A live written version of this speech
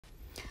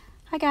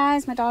Hi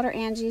guys, my daughter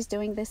Angie's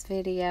doing this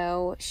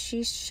video.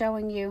 She's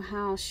showing you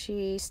how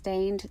she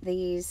stained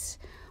these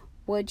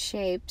wood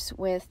shapes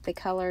with the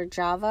color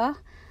Java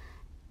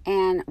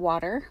and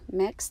water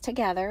mixed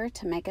together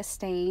to make a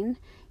stain.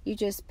 You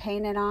just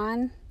paint it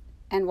on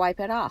and wipe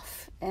it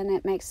off, and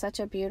it makes such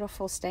a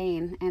beautiful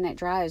stain, and it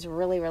dries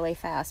really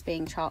fast,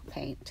 being chalk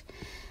paint.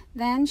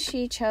 Then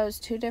she chose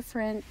two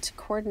different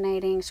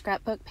coordinating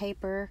scrapbook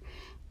paper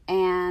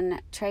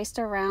and traced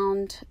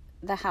around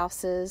the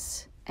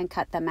houses and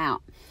cut them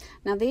out.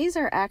 Now these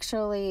are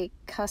actually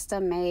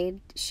custom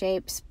made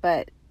shapes,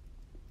 but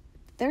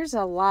there's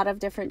a lot of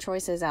different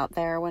choices out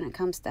there when it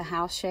comes to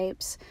house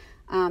shapes.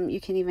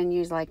 You can even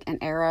use like an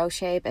arrow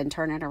shape and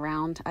turn it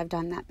around. I've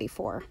done that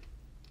before.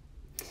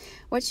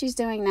 What she's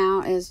doing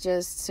now is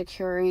just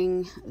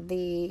securing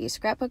the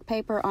scrapbook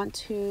paper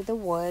onto the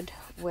wood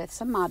with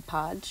some Mod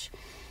Podge,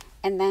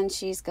 and then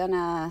she's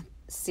gonna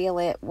seal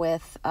it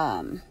with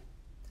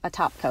a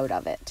top coat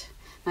of it.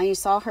 Now you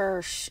saw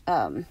her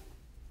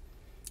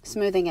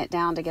smoothing it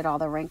down to get all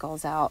the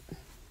wrinkles out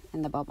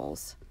and the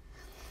bubbles.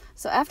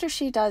 So after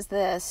she does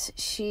this,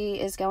 she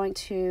is going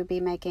to be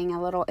making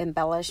a little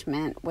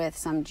embellishment with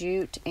some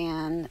jute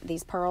and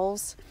these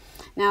pearls.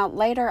 Now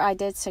later I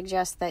did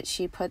suggest that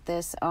she put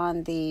this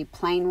on the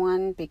plain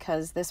one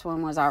because this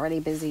one was already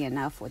busy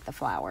enough with the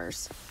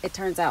flowers. It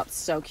turns out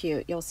so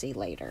cute, you'll see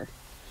later.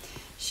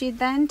 She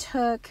then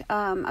took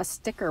a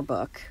sticker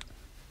book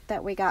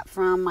that we got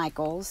from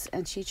Michael's,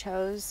 and she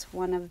chose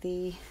one of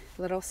the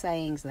little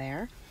sayings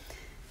there.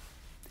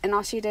 And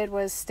all she did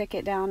was stick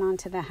it down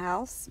onto the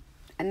house,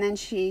 and then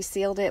she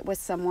sealed it with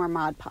some more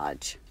Mod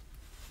Podge.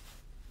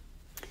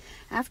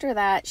 After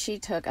that, she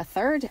took a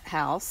third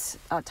house,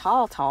 a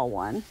tall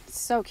one,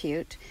 so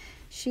cute.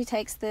 She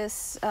takes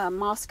this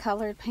moss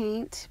colored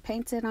paint,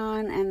 paints it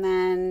on, and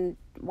then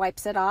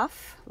wipes it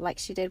off like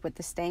she did with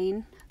the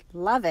stain.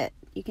 Love it.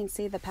 You can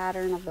see the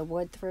pattern of the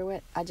wood through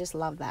it. I just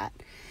love that.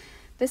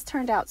 This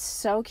turned out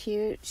so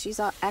cute. She's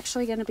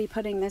actually going to be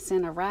putting this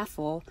in a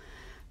raffle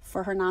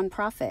for her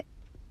nonprofit.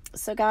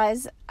 So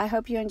guys, I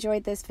hope you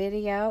enjoyed this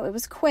video. It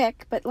was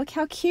quick, but look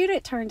how cute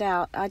it turned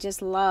out. I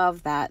just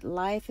love that.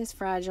 Life is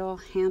fragile.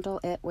 Handle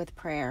it with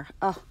prayer.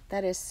 Oh,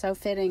 that is so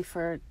fitting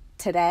for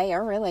today,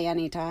 or really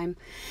anytime.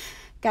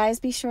 Guys,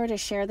 be sure to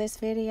share this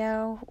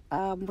video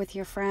with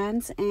your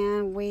friends,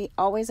 and we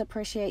always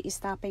appreciate you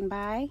stopping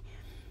by.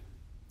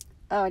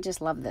 Oh, I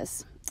just love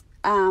this.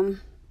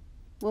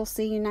 We'll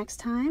see you next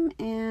time,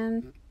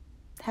 and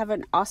have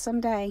an awesome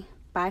day.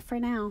 Bye for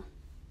now.